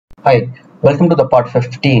Hi, welcome to the part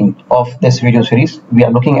 15 of this video series. We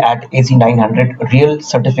are looking at AZ 900 real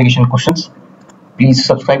certification questions. Please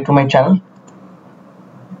subscribe to my channel.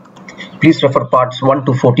 Please refer parts 1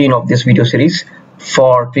 to 14 of this video series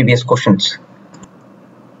for previous questions.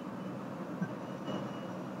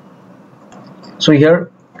 So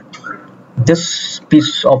here, this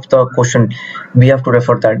piece of the question, we have to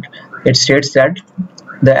refer that. It states that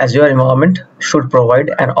the Azure environment should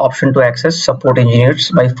provide an option to access support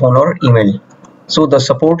engineers by phone or email. So the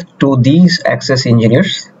support to these access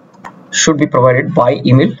engineers should be provided by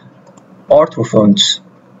email or through phones.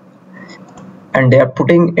 And they are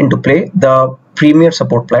putting into play the premier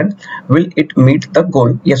support plan. Will it meet the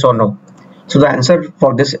goal? Yes or no? So the answer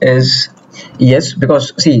for this is yes,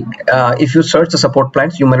 because see, if you search the support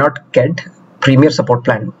plans, you may not get premier support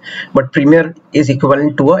plan, but premier is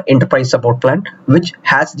equivalent to an enterprise support plan, which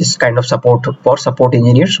has this kind of support for support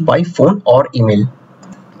engineers by phone or email.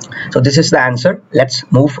 So this is the answer. Let's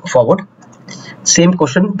move forward. Same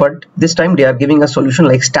question, but this time they are giving a solution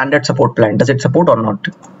like standard support plan. Does it support or not?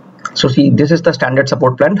 So see, this is the standard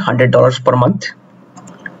support plan, $100 per month.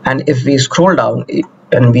 And if we scroll down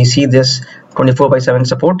and we see this 24/7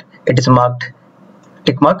 support, it is marked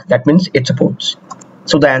tick mark. That means it supports.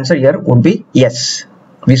 So the answer here would be yes.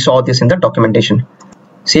 We saw this in the documentation.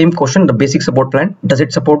 Same question, the basic support plan. Does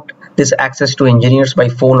it support this access to engineers by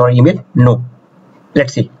phone or email? No.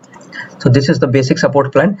 Let's see. So this is the basic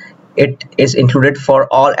support plan. It is included for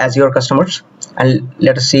all Azure customers. And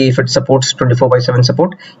let us see if it supports 24/7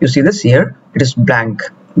 support. You see this here, it is blank.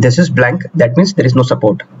 This is blank. That means there is no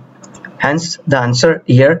support. Hence, the answer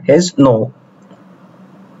here is no.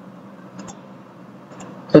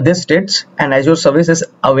 So this states an Azure service is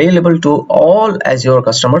available to all Azure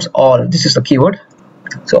customers. All, this is the keyword.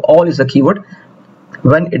 So all is the keyword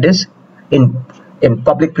when it is in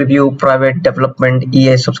public preview, private development,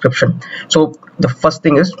 EA subscription. So the first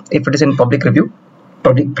thing is, if it is in public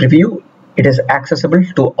preview, it is accessible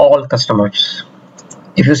to all customers.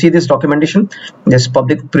 If you see this documentation, this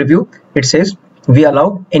public preview, it says we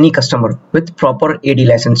allow any customer with proper AD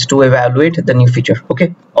license to evaluate the new feature.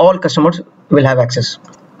 Okay, all customers will have access.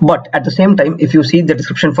 But at the same time, if you see the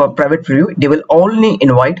description for private preview, they will only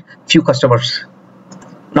invite few customers.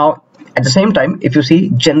 Now, at the same time, if you see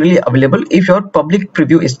generally available, if your public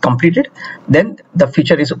preview is completed, then the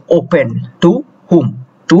feature is open to whom?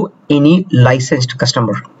 To any licensed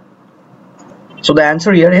customer. So the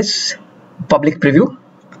answer here is public preview.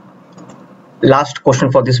 Last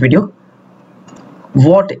question for this video.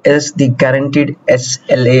 What is the guaranteed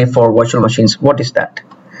SLA for virtual machines? What is that?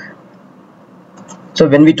 So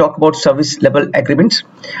when we talk about service level agreements,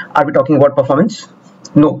 are we talking about performance?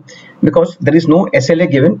 No, because there is no SLA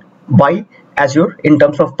given by Azure in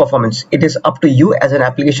terms of performance. It is up to you as an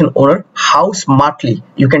application owner how smartly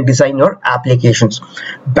you can design your applications.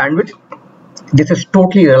 Bandwidth, this is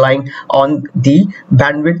totally relying on the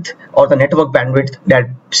bandwidth or the network bandwidth that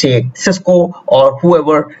say Cisco or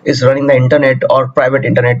whoever is running the internet or private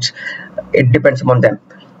internets. It depends upon them.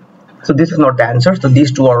 So this is not the answer. So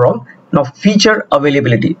these two are wrong. Now feature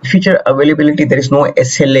availability. Feature availability, there is no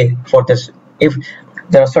SLA for this. If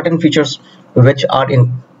there are certain features which are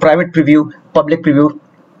in private preview, public preview,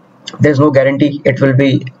 there is no guarantee it will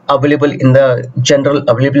be available in the general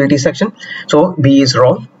availability section. So B is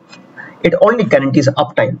wrong. It only guarantees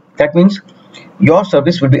uptime. That means your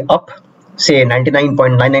service will be up, say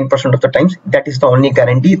 99.99% of the times. That is the only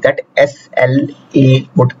guarantee that SLA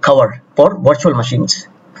would cover for virtual machines.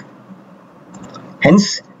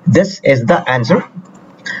 Hence, this is the answer.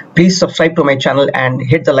 Please subscribe to my channel and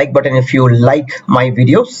hit the like button if you like my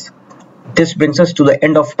videos. This brings us to the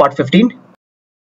end of part 15.